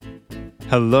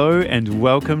Hello and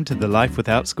welcome to the Life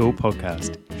Without School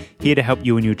podcast. Here to help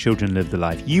you and your children live the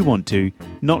life you want to,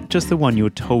 not just the one you're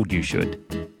told you should.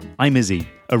 I'm Izzy,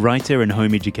 a writer and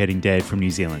home educating dad from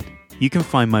New Zealand. You can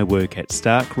find my work at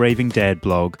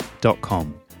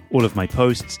starkravingdadblog.com. All of my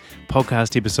posts,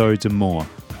 podcast episodes and more,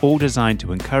 all designed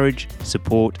to encourage,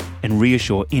 support and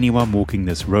reassure anyone walking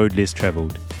this road less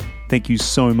travelled. Thank you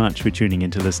so much for tuning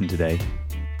in to listen today.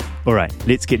 Alright,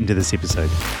 let's get into this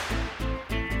episode.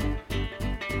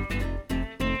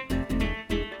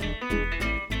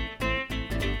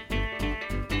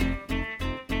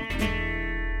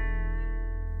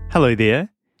 Hello there.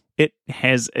 It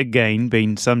has again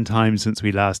been some time since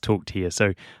we last talked here,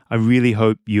 so I really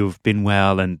hope you've been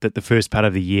well and that the first part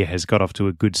of the year has got off to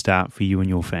a good start for you and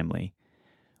your family.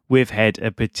 We've had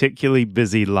a particularly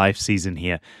busy life season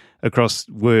here across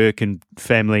work and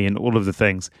family and all of the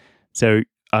things, so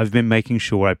I've been making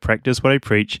sure I practice what I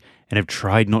preach and have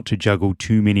tried not to juggle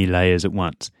too many layers at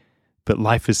once. But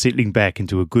life is settling back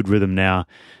into a good rhythm now,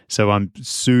 so I'm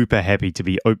super happy to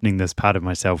be opening this part of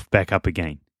myself back up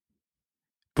again.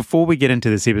 Before we get into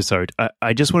this episode,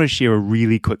 I just want to share a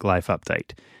really quick life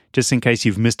update, just in case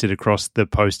you've missed it across the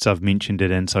posts I've mentioned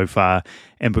it in so far,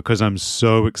 and because I'm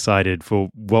so excited for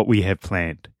what we have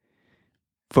planned.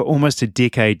 For almost a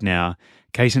decade now,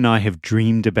 Kate and I have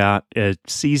dreamed about a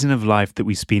season of life that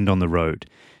we spend on the road,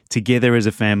 together as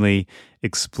a family,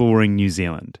 exploring New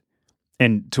Zealand.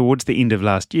 And towards the end of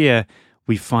last year,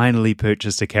 we finally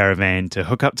purchased a caravan to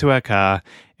hook up to our car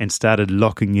and started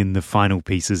locking in the final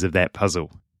pieces of that puzzle.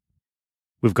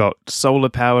 We've got solar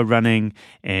power running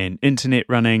and internet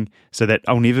running so that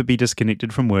I'll never be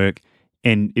disconnected from work.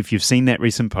 And if you've seen that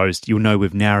recent post, you'll know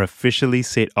we've now officially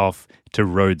set off to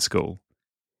road school.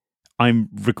 I'm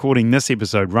recording this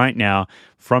episode right now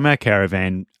from our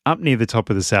caravan up near the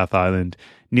top of the South Island,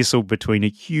 nestled between a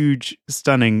huge,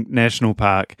 stunning national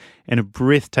park and a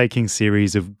breathtaking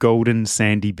series of golden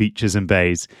sandy beaches and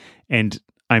bays, and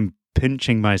I'm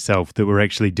pinching myself that we're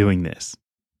actually doing this.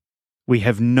 We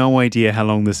have no idea how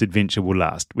long this adventure will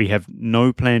last. We have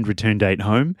no planned return date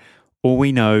home. All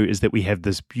we know is that we have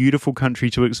this beautiful country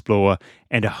to explore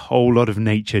and a whole lot of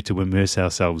nature to immerse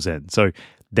ourselves in. So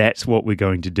that's what we're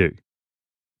going to do.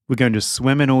 We're going to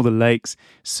swim in all the lakes,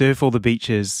 surf all the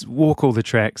beaches, walk all the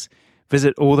tracks,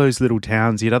 visit all those little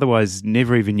towns you'd otherwise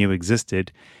never even knew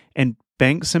existed, and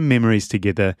bank some memories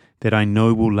together that I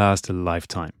know will last a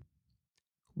lifetime.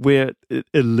 We're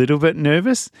a little bit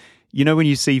nervous. You know when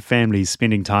you see families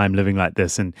spending time living like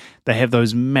this and they have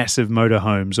those massive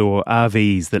motorhomes or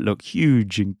RVs that look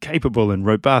huge and capable and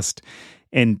robust,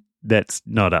 and that's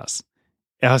not us.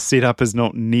 Our setup is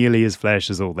not nearly as flash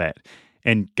as all that.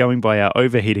 And going by our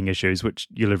overheating issues, which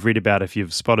you'll have read about if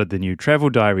you've spotted the new travel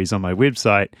diaries on my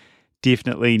website,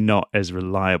 definitely not as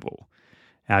reliable.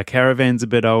 Our caravan's a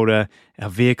bit older, our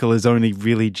vehicle is only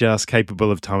really just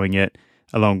capable of towing it,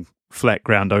 along flat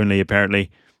ground only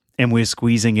apparently, and we're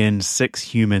squeezing in 6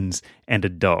 humans and a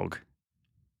dog.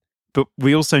 But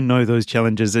we also know those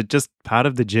challenges are just part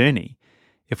of the journey.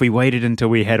 If we waited until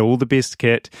we had all the best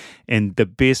kit and the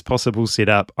best possible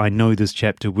setup, I know this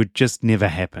chapter would just never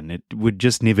happen. It would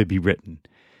just never be written.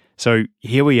 So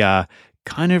here we are,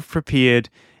 kind of prepared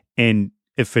and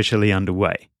officially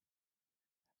underway.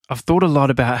 I've thought a lot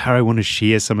about how I want to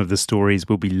share some of the stories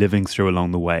we'll be living through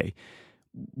along the way.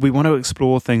 We want to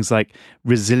explore things like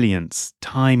resilience,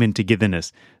 time and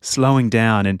togetherness, slowing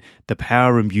down, and the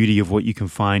power and beauty of what you can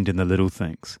find in the little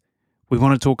things. We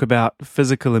want to talk about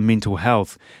physical and mental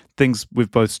health, things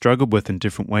we've both struggled with in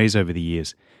different ways over the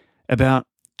years, about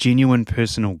genuine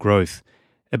personal growth,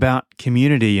 about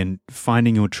community and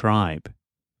finding your tribe.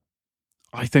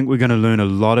 I think we're going to learn a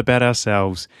lot about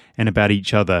ourselves and about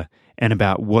each other and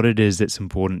about what it is that's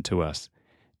important to us.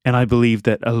 And I believe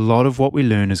that a lot of what we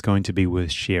learn is going to be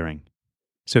worth sharing.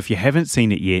 So if you haven't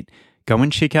seen it yet, go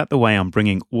and check out the way I'm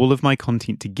bringing all of my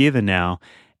content together now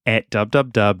at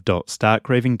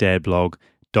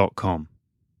www.starkravingdadblog.com.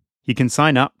 You can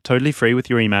sign up totally free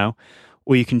with your email,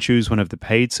 or you can choose one of the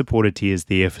paid supporter tiers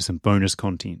there for some bonus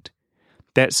content.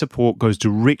 That support goes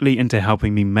directly into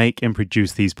helping me make and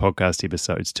produce these podcast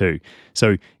episodes too.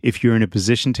 So if you're in a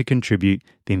position to contribute,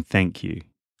 then thank you.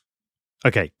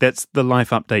 Okay, that's the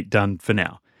life update done for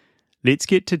now. Let's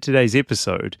get to today's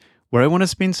episode, where I want to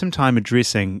spend some time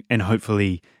addressing and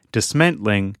hopefully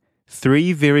dismantling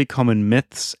 3 very common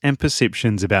myths and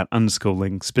perceptions about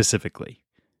unschooling specifically.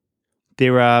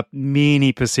 There are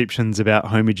many perceptions about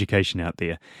home education out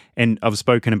there, and I've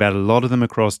spoken about a lot of them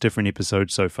across different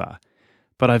episodes so far,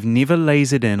 but I've never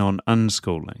lasered in on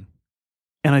unschooling.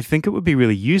 And I think it would be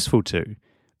really useful to,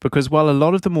 Because while a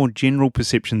lot of the more general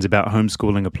perceptions about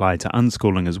homeschooling apply to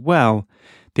unschooling as well,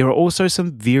 there are also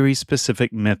some very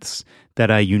specific myths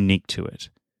that are unique to it.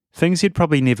 Things you'd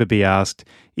probably never be asked,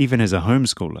 even as a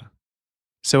homeschooler.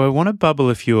 So I want to bubble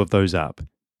a few of those up,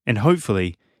 and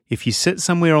hopefully, if you sit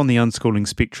somewhere on the unschooling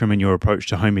spectrum in your approach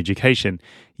to home education,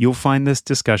 you'll find this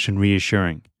discussion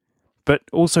reassuring, but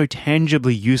also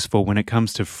tangibly useful when it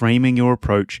comes to framing your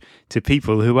approach to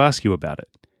people who ask you about it.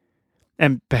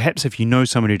 And perhaps if you know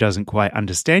someone who doesn't quite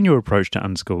understand your approach to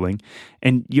unschooling,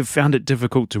 and you've found it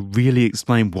difficult to really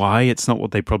explain why it's not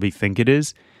what they probably think it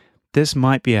is, this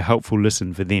might be a helpful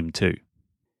listen for them too.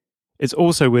 It's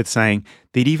also worth saying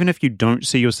that even if you don't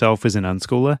see yourself as an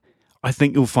unschooler, I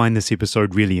think you'll find this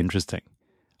episode really interesting.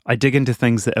 I dig into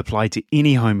things that apply to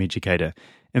any home educator,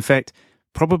 in fact,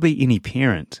 probably any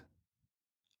parent.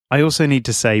 I also need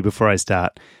to say before I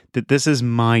start that this is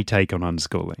my take on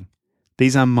unschooling.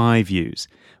 These are my views,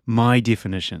 my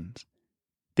definitions.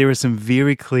 There are some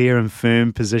very clear and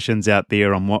firm positions out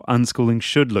there on what unschooling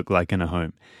should look like in a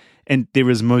home, and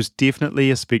there is most definitely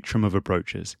a spectrum of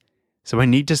approaches. So I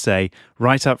need to say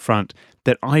right up front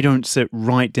that I don't sit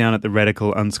right down at the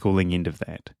radical unschooling end of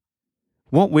that.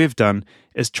 What we've done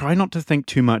is try not to think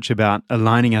too much about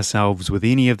aligning ourselves with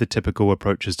any of the typical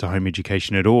approaches to home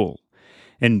education at all,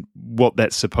 and what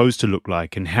that's supposed to look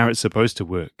like and how it's supposed to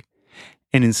work.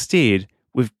 And instead,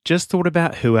 we've just thought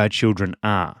about who our children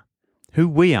are, who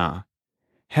we are,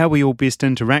 how we all best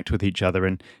interact with each other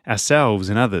and ourselves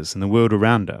and others and the world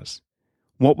around us,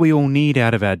 what we all need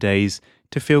out of our days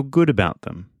to feel good about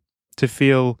them, to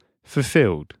feel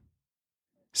fulfilled.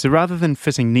 So rather than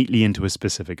fitting neatly into a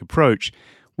specific approach,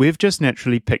 we've just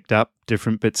naturally picked up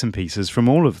different bits and pieces from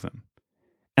all of them.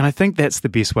 And I think that's the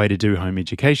best way to do home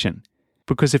education,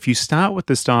 because if you start with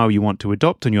the style you want to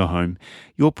adopt in your home,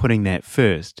 you're putting that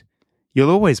first.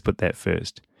 You'll always put that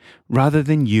first, rather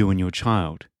than you and your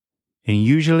child. And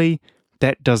usually,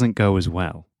 that doesn't go as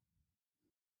well.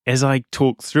 As I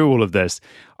talk through all of this,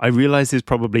 I realize there's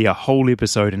probably a whole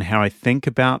episode in how I think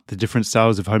about the different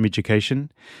styles of home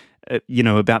education,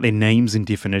 about their names and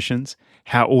definitions,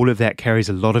 how all of that carries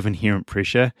a lot of inherent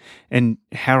pressure, and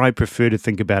how I prefer to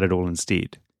think about it all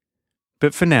instead.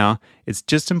 But for now, it's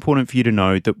just important for you to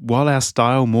know that while our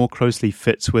style more closely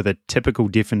fits with a typical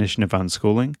definition of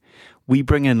unschooling, we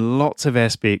bring in lots of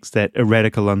aspects that a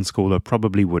radical unschooler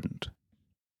probably wouldn't.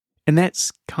 And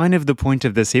that's kind of the point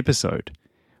of this episode,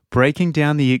 breaking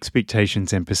down the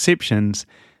expectations and perceptions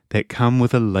that come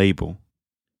with a label.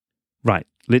 Right,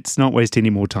 let's not waste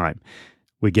any more time.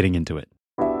 We're getting into it.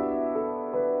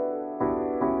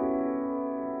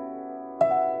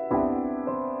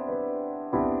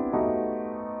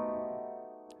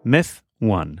 Myth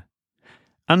 1.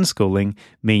 Unschooling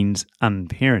means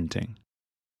unparenting.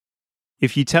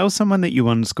 If you tell someone that you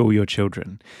unschool your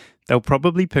children, they'll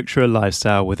probably picture a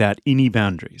lifestyle without any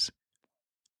boundaries.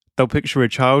 They'll picture a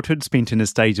childhood spent in a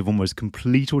state of almost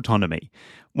complete autonomy,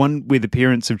 one where the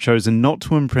parents have chosen not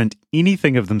to imprint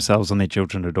anything of themselves on their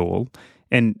children at all,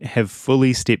 and have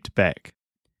fully stepped back.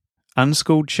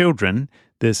 Unschooled children,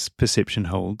 this perception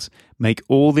holds, make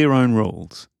all their own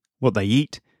rules: what they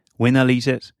eat, when they'll eat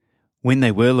it, when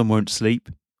they will and won't sleep,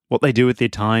 what they do with their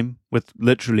time, with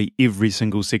literally every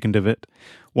single second of it,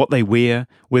 what they wear,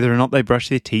 whether or not they brush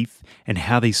their teeth, and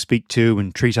how they speak to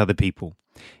and treat other people.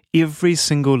 Every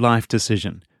single life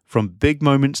decision, from big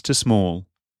moments to small,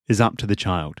 is up to the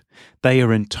child. They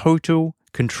are in total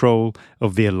control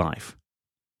of their life.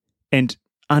 And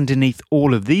underneath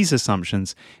all of these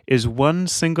assumptions is one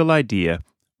single idea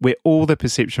where all the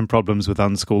perception problems with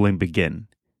unschooling begin: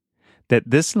 that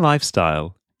this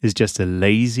lifestyle is just a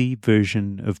lazy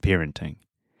version of parenting,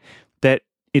 that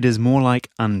it is more like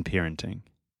unparenting,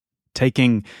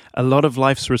 taking a lot of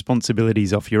life's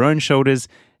responsibilities off your own shoulders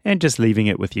and just leaving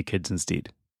it with your kids instead.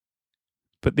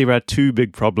 But there are two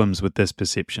big problems with this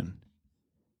perception.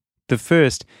 The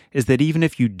first is that even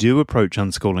if you do approach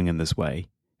unschooling in this way,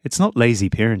 it's not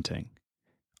lazy parenting.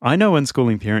 I know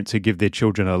unschooling parents who give their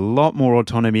children a lot more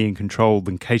autonomy and control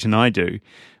than Kate and I do,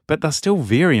 but they're still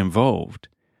very involved.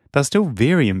 They're still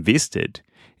very invested.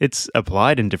 It's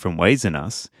applied in different ways in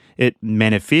us. It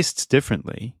manifests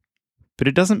differently. But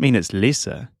it doesn't mean it's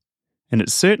lesser. And it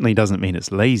certainly doesn't mean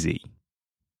it's lazy.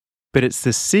 But it's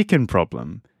the second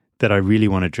problem that I really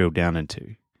want to drill down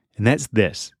into. And that's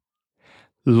this.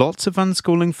 Lots of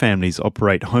unschooling families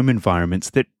operate home environments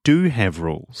that do have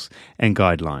rules and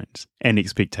guidelines and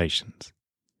expectations.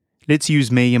 Let's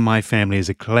use me and my family as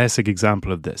a classic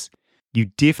example of this. You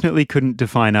definitely couldn't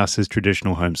define us as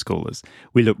traditional homeschoolers.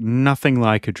 We look nothing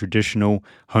like a traditional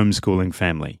homeschooling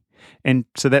family. And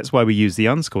so that's why we use the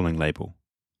unschooling label.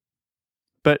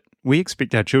 But we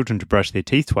expect our children to brush their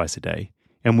teeth twice a day,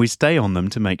 and we stay on them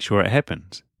to make sure it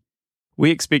happens.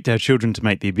 We expect our children to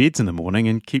make their beds in the morning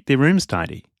and keep their rooms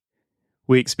tidy.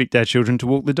 We expect our children to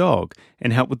walk the dog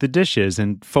and help with the dishes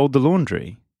and fold the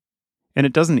laundry. And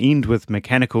it doesn't end with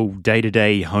mechanical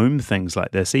day-to-day home things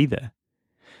like this either.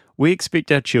 We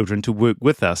expect our children to work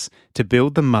with us to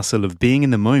build the muscle of being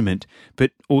in the moment,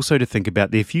 but also to think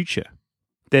about their future.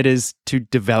 That is, to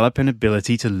develop an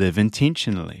ability to live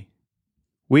intentionally.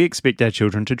 We expect our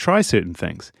children to try certain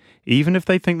things, even if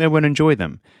they think they won't enjoy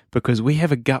them, because we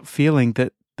have a gut feeling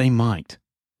that they might.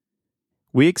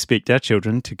 We expect our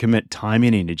children to commit time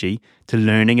and energy to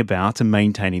learning about and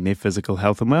maintaining their physical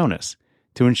health and wellness,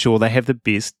 to ensure they have the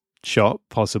best shot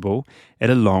possible at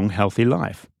a long, healthy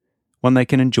life, one they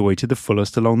can enjoy to the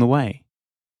fullest along the way.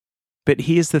 But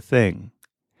here's the thing.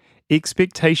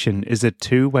 Expectation is a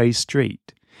two-way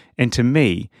street, and to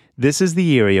me, this is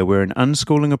the area where an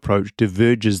unschooling approach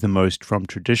diverges the most from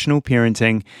traditional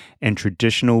parenting and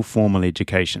traditional formal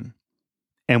education,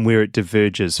 and where it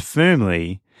diverges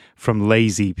firmly from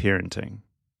lazy parenting.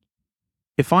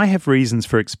 If I have reasons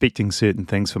for expecting certain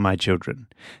things for my children,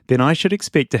 then I should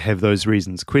expect to have those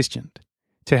reasons questioned,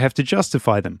 to have to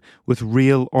justify them with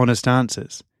real, honest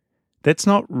answers. That's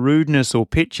not rudeness or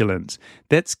petulance,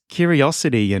 that's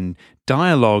curiosity and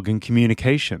dialogue and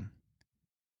communication.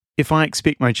 If I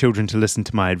expect my children to listen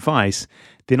to my advice,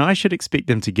 then I should expect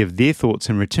them to give their thoughts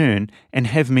in return and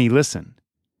have me listen.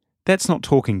 That's not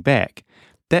talking back,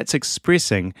 that's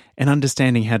expressing and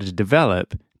understanding how to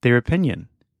develop their opinion.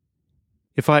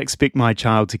 If I expect my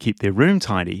child to keep their room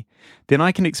tidy, then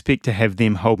I can expect to have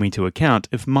them hold me to account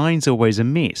if mine's always a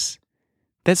mess.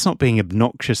 That's not being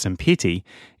obnoxious and petty,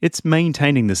 it's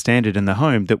maintaining the standard in the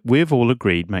home that we've all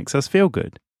agreed makes us feel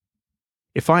good.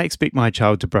 If I expect my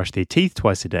child to brush their teeth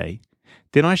twice a day,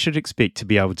 then I should expect to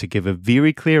be able to give a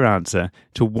very clear answer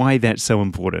to why that's so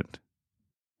important.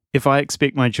 If I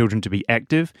expect my children to be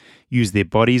active, use their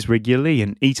bodies regularly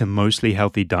and eat a mostly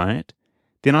healthy diet,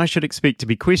 then I should expect to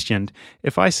be questioned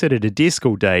if I sit at a desk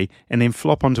all day and then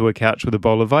flop onto a couch with a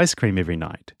bowl of ice cream every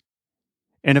night.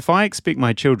 And if I expect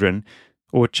my children,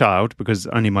 or child, because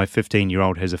only my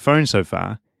 15-year-old has a phone so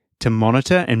far, to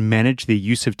monitor and manage their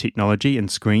use of technology and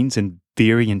screens in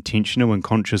very intentional and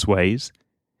conscious ways,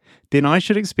 then I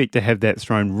should expect to have that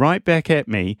thrown right back at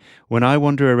me when I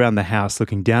wander around the house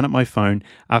looking down at my phone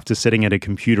after sitting at a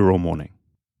computer all morning.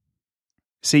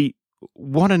 See,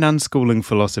 what an unschooling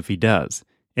philosophy does,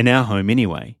 in our home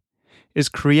anyway, is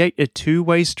create a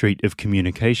two-way street of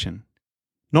communication,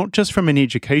 not just from an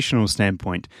educational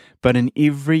standpoint, but in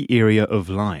every area of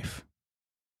life.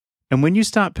 And when you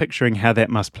start picturing how that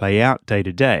must play out day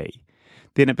to day,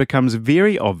 then it becomes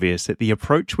very obvious that the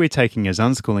approach we're taking as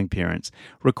unschooling parents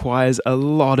requires a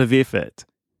lot of effort,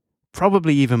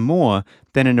 probably even more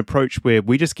than an approach where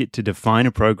we just get to define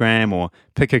a program or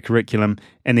pick a curriculum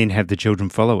and then have the children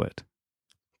follow it.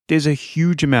 There's a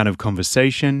huge amount of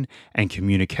conversation and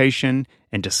communication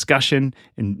and discussion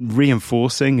and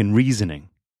reinforcing and reasoning.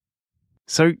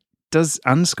 So, does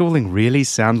unschooling really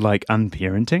sound like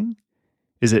unparenting?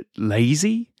 Is it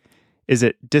lazy? Is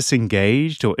it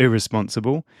disengaged or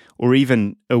irresponsible? Or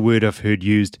even a word I've heard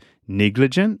used,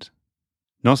 negligent?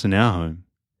 Not in our home,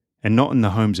 and not in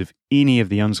the homes of any of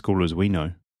the unschoolers we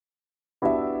know.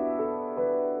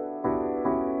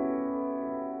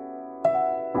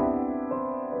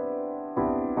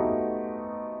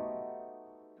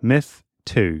 Myth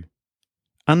 2.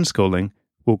 Unschooling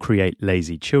will create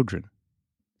lazy children.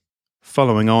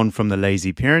 Following on from the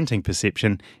lazy parenting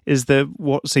perception is the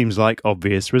what seems like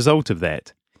obvious result of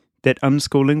that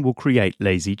unschooling will create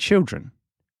lazy children.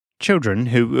 Children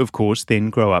who, of course,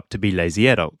 then grow up to be lazy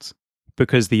adults,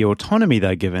 because the autonomy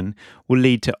they're given will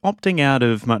lead to opting out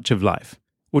of much of life,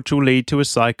 which will lead to a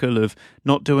cycle of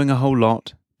not doing a whole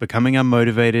lot, becoming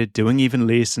unmotivated, doing even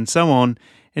less, and so on,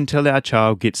 until our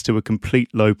child gets to a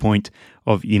complete low point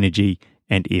of energy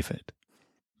and effort.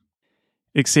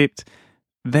 Except,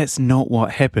 that's not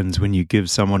what happens when you give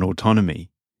someone autonomy.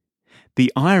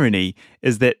 The irony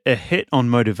is that a hit on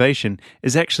motivation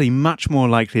is actually much more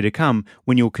likely to come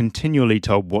when you're continually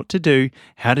told what to do,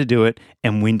 how to do it,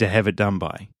 and when to have it done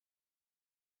by.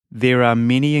 There are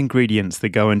many ingredients that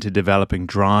go into developing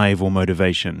drive or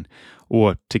motivation,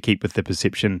 or, to keep with the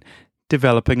perception,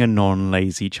 developing a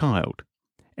non-lazy child.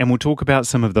 And we'll talk about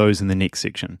some of those in the next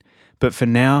section. But for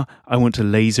now, I want to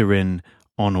laser in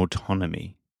on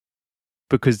autonomy,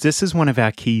 because this is one of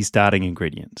our key starting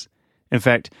ingredients. In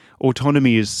fact,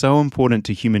 autonomy is so important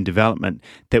to human development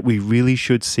that we really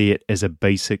should see it as a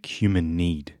basic human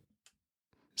need.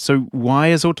 So why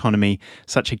is autonomy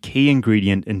such a key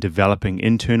ingredient in developing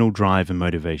internal drive and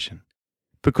motivation?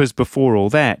 Because before all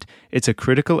that, it's a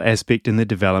critical aspect in the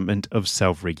development of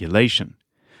self-regulation,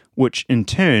 which in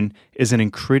turn is an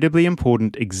incredibly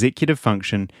important executive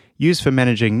function used for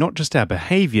managing not just our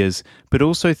behaviours, but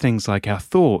also things like our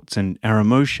thoughts and our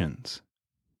emotions.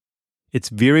 It's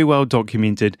very well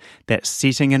documented that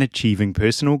setting and achieving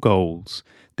personal goals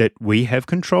that we have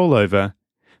control over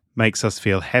makes us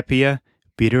feel happier,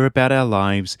 better about our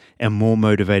lives, and more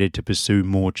motivated to pursue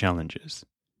more challenges.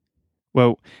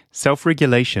 Well,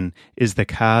 self-regulation is the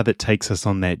car that takes us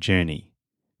on that journey,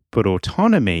 but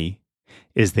autonomy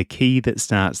is the key that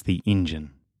starts the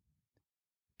engine.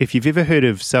 If you've ever heard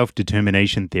of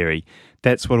self-determination theory,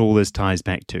 that's what all this ties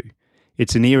back to.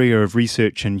 It's an area of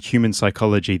research in human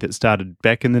psychology that started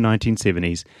back in the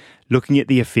 1970s, looking at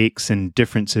the effects and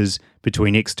differences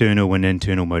between external and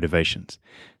internal motivations.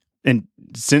 And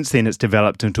since then, it's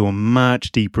developed into a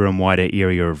much deeper and wider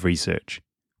area of research,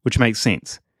 which makes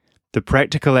sense. The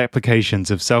practical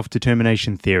applications of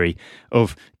self-determination theory,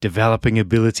 of developing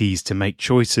abilities to make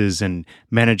choices and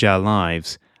manage our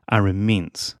lives, are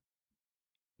immense.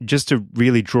 Just to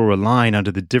really draw a line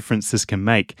under the difference this can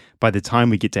make by the time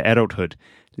we get to adulthood,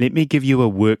 let me give you a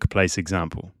workplace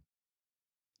example.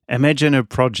 Imagine a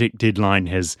project deadline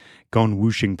has gone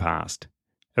whooshing past,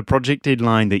 a project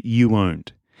deadline that you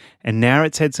owned, and now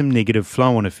it's had some negative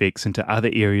flow-on effects into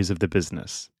other areas of the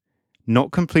business.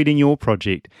 Not completing your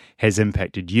project has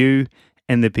impacted you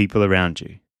and the people around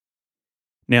you.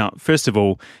 Now, first of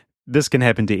all, this can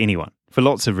happen to anyone for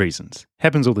lots of reasons.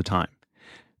 Happens all the time.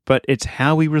 But it's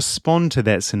how we respond to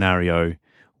that scenario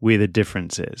where the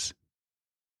difference is.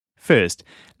 First,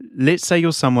 let's say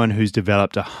you're someone who's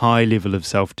developed a high level of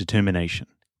self-determination.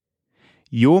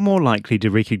 You're more likely to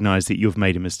recognize that you've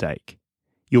made a mistake.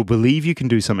 You'll believe you can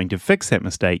do something to fix that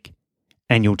mistake,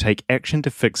 and you'll take action to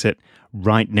fix it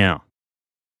right now.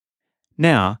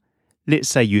 Now, let's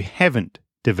say you haven't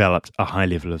developed a high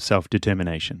level of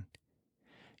self-determination.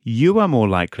 You are more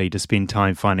likely to spend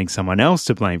time finding someone else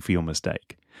to blame for your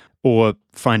mistake, or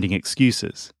finding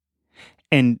excuses.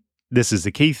 And this is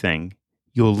the key thing,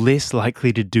 you're less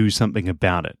likely to do something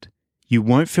about it. You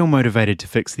won't feel motivated to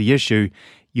fix the issue,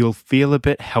 you'll feel a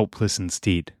bit helpless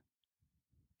instead.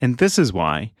 And this is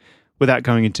why, without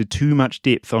going into too much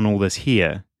depth on all this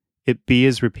here, it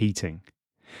bears repeating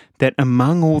that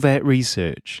among all that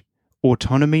research,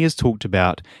 autonomy is talked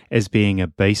about as being a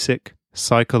basic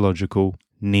psychological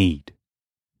need.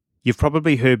 You've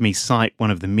probably heard me cite one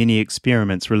of the many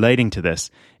experiments relating to this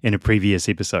in a previous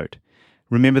episode.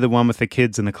 Remember the one with the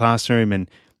kids in the classroom and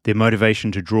their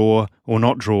motivation to draw or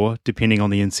not draw, depending on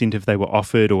the incentive they were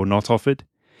offered or not offered?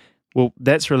 Well,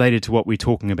 that's related to what we're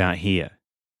talking about here.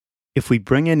 If we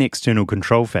bring in external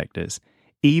control factors,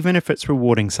 even if it's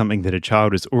rewarding something that a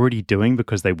child is already doing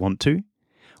because they want to,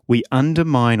 we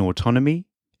undermine autonomy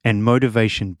and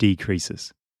motivation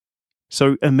decreases.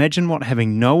 So imagine what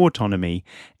having no autonomy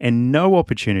and no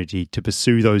opportunity to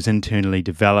pursue those internally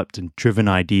developed and driven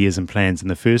ideas and plans in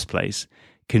the first place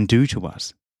can do to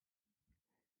us.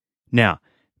 Now,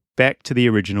 back to the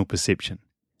original perception,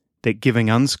 that giving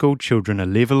unschooled children a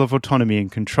level of autonomy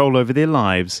and control over their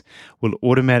lives will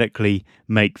automatically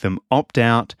make them opt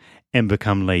out and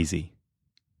become lazy.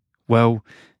 Well,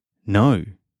 no,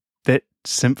 that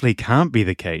simply can't be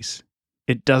the case.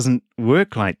 It doesn't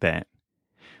work like that.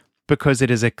 Because it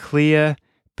is a clear,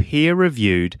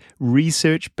 peer-reviewed,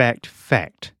 research-backed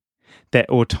fact that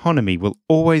autonomy will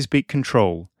always beat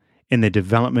control in the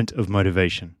development of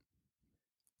motivation.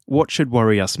 What should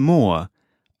worry us more,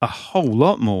 a whole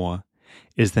lot more,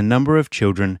 is the number of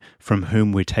children from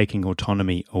whom we're taking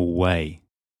autonomy away.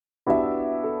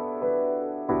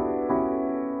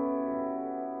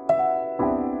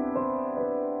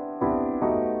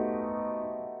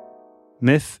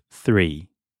 Myth 3.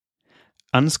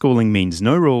 Unschooling means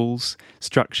no rules,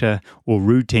 structure, or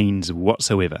routines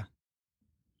whatsoever.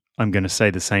 I'm going to say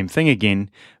the same thing again,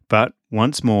 but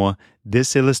once more,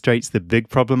 this illustrates the big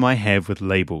problem I have with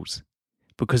labels.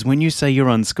 Because when you say you're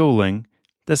unschooling,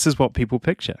 this is what people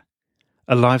picture.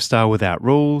 A lifestyle without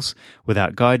rules,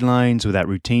 without guidelines, without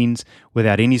routines,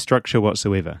 without any structure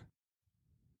whatsoever.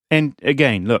 And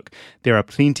again, look, there are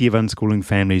plenty of unschooling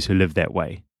families who live that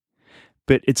way.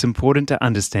 But it's important to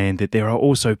understand that there are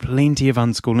also plenty of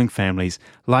unschooling families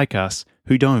like us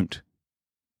who don't.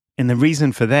 And the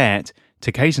reason for that,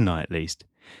 to Kate and I at least,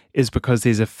 is because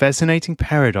there's a fascinating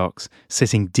paradox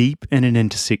sitting deep in an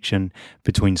intersection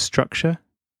between structure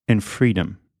and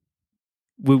freedom.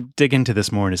 We'll dig into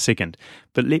this more in a second,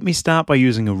 but let me start by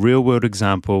using a real-world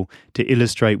example to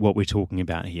illustrate what we're talking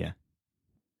about here.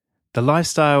 The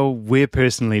lifestyle we're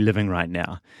personally living right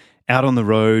now out on the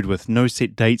road with no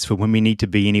set dates for when we need to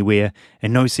be anywhere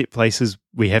and no set places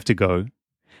we have to go,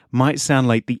 might sound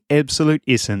like the absolute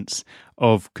essence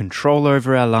of control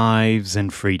over our lives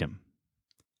and freedom.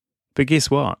 But guess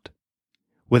what?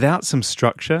 Without some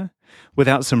structure,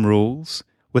 without some rules,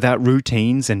 without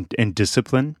routines and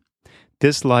discipline,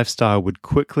 this lifestyle would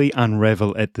quickly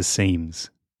unravel at the seams.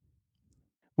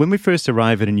 When we first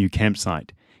arrive at a new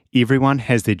campsite, everyone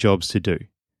has their jobs to do.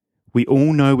 We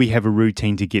all know we have a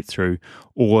routine to get through,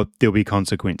 or there'll be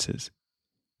consequences.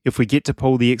 If we get to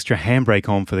pull the extra handbrake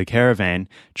on for the caravan,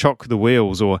 chock the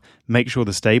wheels, or make sure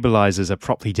the stabilizers are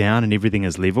properly down and everything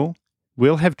is level,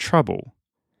 we'll have trouble.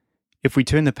 If we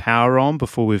turn the power on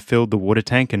before we've filled the water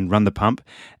tank and run the pump,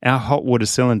 our hot water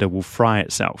cylinder will fry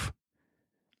itself.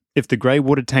 If the grey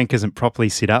water tank isn't properly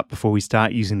set up before we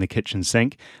start using the kitchen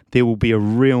sink, there will be a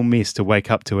real mess to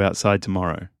wake up to outside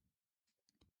tomorrow.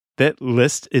 That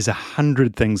list is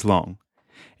 100 things long.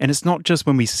 And it's not just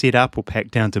when we set up or pack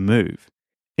down to move.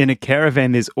 In a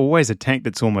caravan, there's always a tank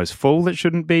that's almost full that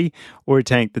shouldn't be, or a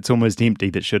tank that's almost empty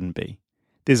that shouldn't be.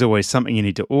 There's always something you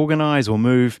need to organise or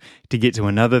move to get to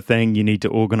another thing you need to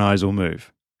organise or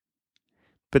move.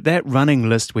 But that running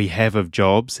list we have of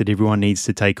jobs that everyone needs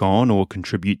to take on or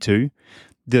contribute to,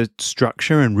 the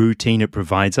structure and routine it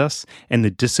provides us, and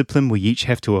the discipline we each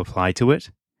have to apply to it,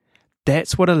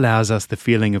 that's what allows us the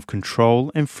feeling of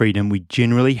control and freedom we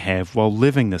generally have while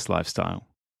living this lifestyle.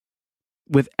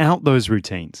 Without those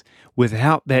routines,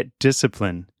 without that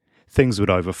discipline, things would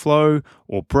overflow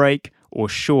or break or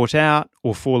short out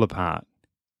or fall apart.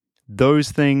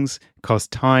 Those things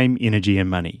cost time, energy, and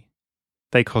money.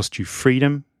 They cost you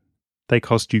freedom. They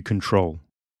cost you control.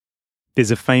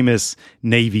 There's a famous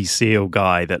Navy SEAL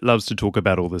guy that loves to talk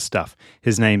about all this stuff.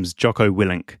 His name's Jocko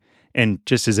Willink. And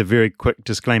just as a very quick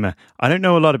disclaimer, I don't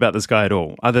know a lot about this guy at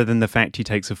all, other than the fact he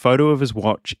takes a photo of his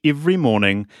watch every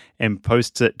morning and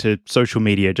posts it to social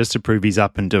media just to prove he's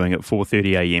up and doing at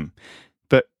 4:30 a.m.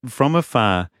 But from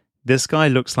afar, this guy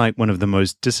looks like one of the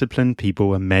most disciplined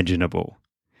people imaginable.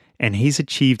 And he's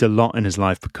achieved a lot in his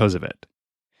life because of it.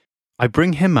 I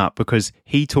bring him up because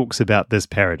he talks about this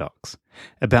paradox,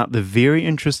 about the very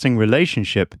interesting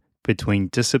relationship between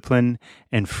discipline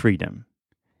and freedom.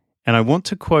 And I want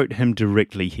to quote him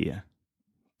directly here.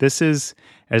 This is,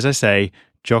 as I say,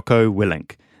 Jocko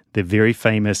Willink, the very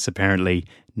famous, apparently,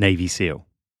 Navy SEAL.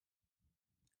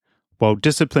 While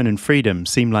discipline and freedom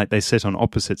seem like they sit on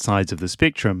opposite sides of the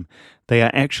spectrum, they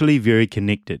are actually very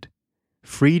connected.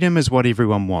 Freedom is what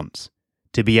everyone wants,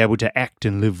 to be able to act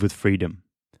and live with freedom.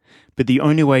 But the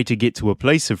only way to get to a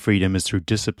place of freedom is through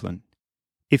discipline.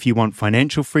 If you want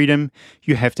financial freedom,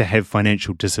 you have to have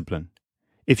financial discipline.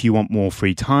 If you want more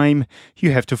free time,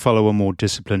 you have to follow a more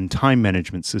disciplined time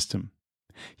management system.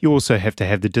 You also have to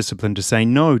have the discipline to say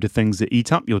no to things that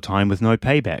eat up your time with no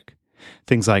payback.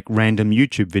 Things like random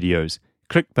YouTube videos,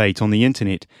 clickbait on the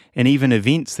internet, and even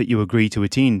events that you agree to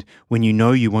attend when you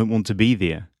know you won't want to be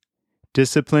there.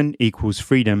 Discipline equals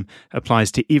freedom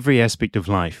applies to every aspect of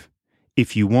life.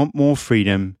 If you want more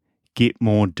freedom, get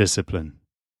more discipline.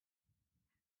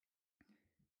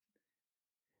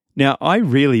 Now, I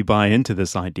really buy into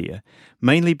this idea,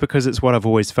 mainly because it's what I've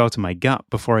always felt in my gut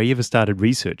before I ever started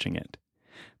researching it.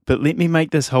 But let me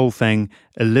make this whole thing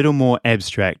a little more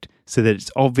abstract so that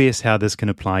it's obvious how this can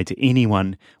apply to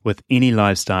anyone with any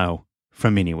lifestyle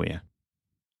from anywhere.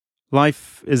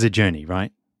 Life is a journey,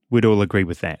 right? We'd all agree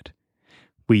with that.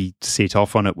 We set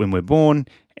off on it when we're born,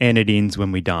 and it ends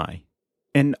when we die.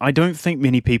 And I don't think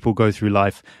many people go through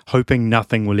life hoping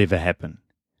nothing will ever happen.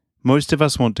 Most of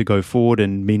us want to go forward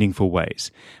in meaningful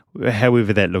ways,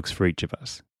 however that looks for each of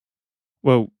us.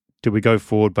 Well, do we go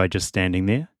forward by just standing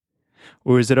there?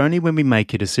 Or is it only when we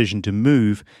make a decision to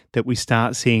move that we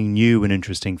start seeing new and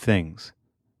interesting things?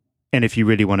 And if you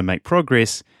really want to make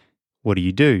progress, what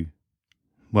do?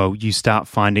 Well, you start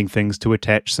finding things to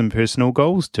attach some personal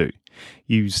goals to.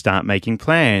 You start making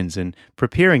plans and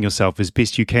preparing yourself as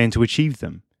best you can to achieve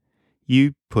them.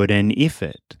 You put in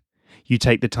effort. You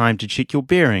take the time to check your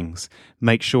bearings,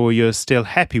 make sure you're still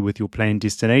happy with your planned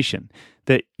destination,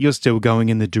 that you're still going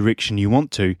in the direction you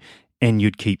want to, and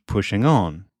you'd keep pushing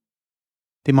on.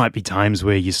 There might be times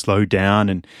where you slow down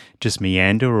and just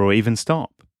meander or even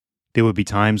stop. There would be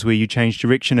times where you change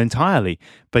direction entirely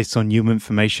based on new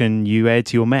information you add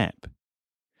to your map.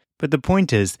 But the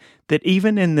point is that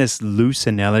even in this loose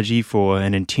analogy for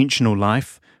an intentional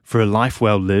life, for a life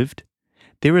well lived,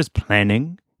 there is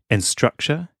planning and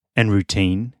structure and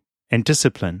routine and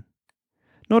discipline.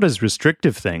 Not as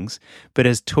restrictive things, but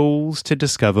as tools to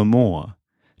discover more,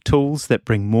 tools that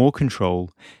bring more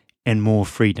control and more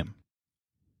freedom.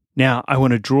 Now, I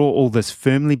want to draw all this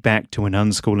firmly back to an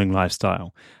unschooling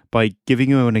lifestyle by giving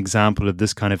you an example of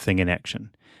this kind of thing in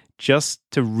action, just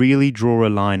to really draw a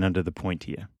line under the point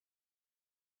here.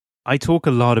 I talk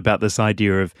a lot about this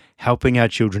idea of helping our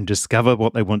children discover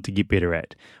what they want to get better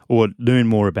at or learn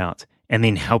more about, and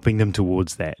then helping them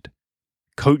towards that,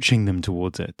 coaching them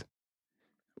towards it.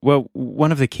 Well,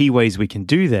 one of the key ways we can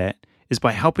do that is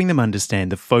by helping them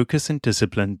understand the focus and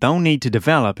discipline they'll need to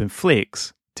develop and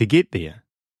flex to get there.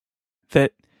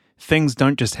 That things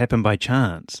don't just happen by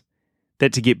chance.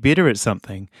 That to get better at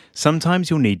something, sometimes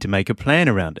you'll need to make a plan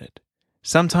around it.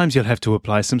 Sometimes you'll have to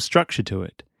apply some structure to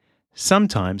it.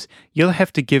 Sometimes you'll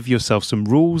have to give yourself some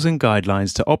rules and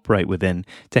guidelines to operate within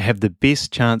to have the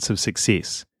best chance of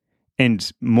success.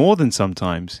 And more than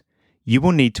sometimes, you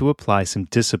will need to apply some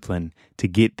discipline to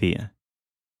get there.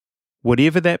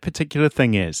 Whatever that particular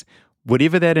thing is,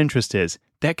 whatever that interest is,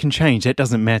 that can change, that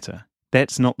doesn't matter.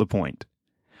 That's not the point.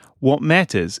 What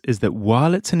matters is that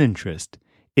while it's an interest,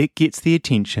 it gets the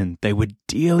attention they would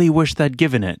dearly wish they'd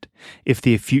given it if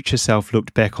their future self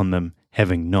looked back on them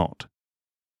having not.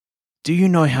 Do you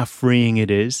know how freeing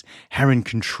it is, how in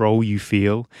control you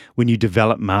feel when you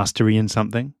develop mastery in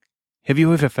something? Have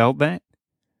you ever felt that?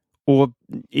 Or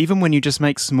even when you just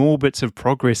make small bits of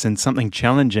progress in something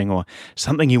challenging or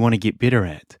something you want to get better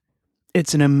at.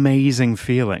 It's an amazing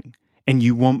feeling, and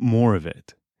you want more of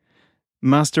it.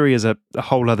 Mastery is a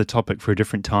whole other topic for a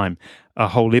different time, a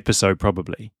whole episode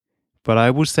probably. But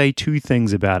I will say two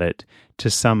things about it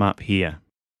to sum up here.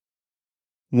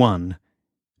 1.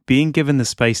 Being given the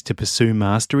space to pursue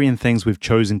mastery in things we've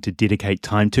chosen to dedicate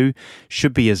time to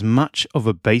should be as much of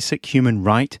a basic human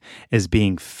right as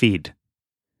being fed.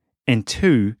 And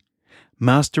 2,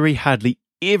 mastery hardly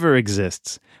ever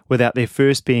exists without there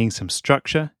first being some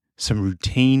structure, some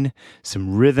routine,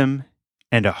 some rhythm,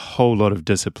 and a whole lot of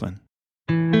discipline.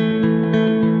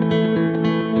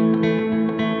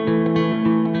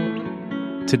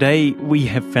 Today, we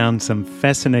have found some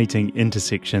fascinating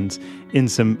intersections in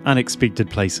some unexpected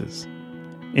places.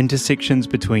 Intersections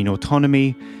between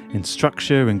autonomy and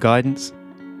structure and guidance.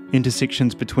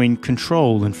 Intersections between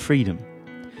control and freedom.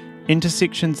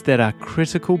 Intersections that are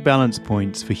critical balance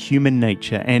points for human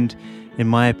nature and, in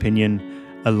my opinion,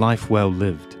 a life well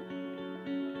lived.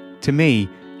 To me,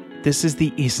 this is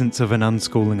the essence of an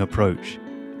unschooling approach.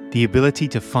 The ability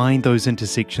to find those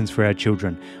intersections for our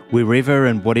children, wherever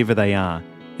and whatever they are,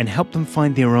 and help them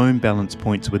find their own balance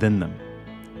points within them.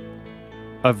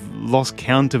 I've lost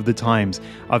count of the times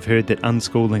I've heard that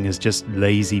unschooling is just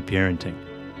lazy parenting,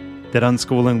 that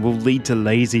unschooling will lead to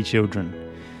lazy children,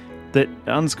 that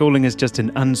unschooling is just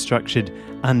an unstructured,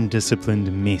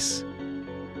 undisciplined mess.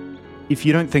 If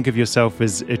you don't think of yourself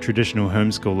as a traditional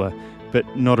homeschooler,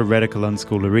 but not a radical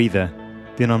unschooler either,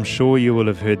 then I'm sure you will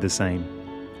have heard the same.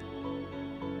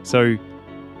 So,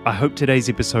 I hope today's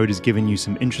episode has given you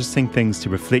some interesting things to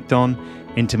reflect on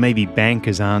and to maybe bank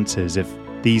as answers if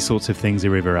these sorts of things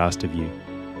are ever asked of you.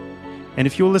 And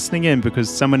if you're listening in because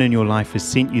someone in your life has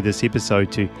sent you this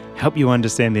episode to help you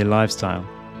understand their lifestyle,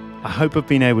 I hope I've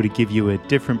been able to give you a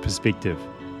different perspective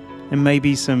and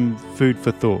maybe some food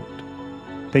for thought.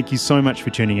 Thank you so much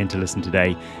for tuning in to listen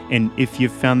today. And if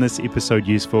you've found this episode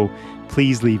useful,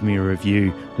 please leave me a review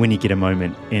when you get a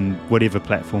moment in whatever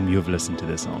platform you've listened to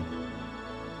this on.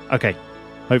 Okay,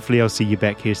 hopefully I'll see you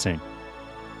back here soon.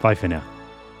 Bye for now.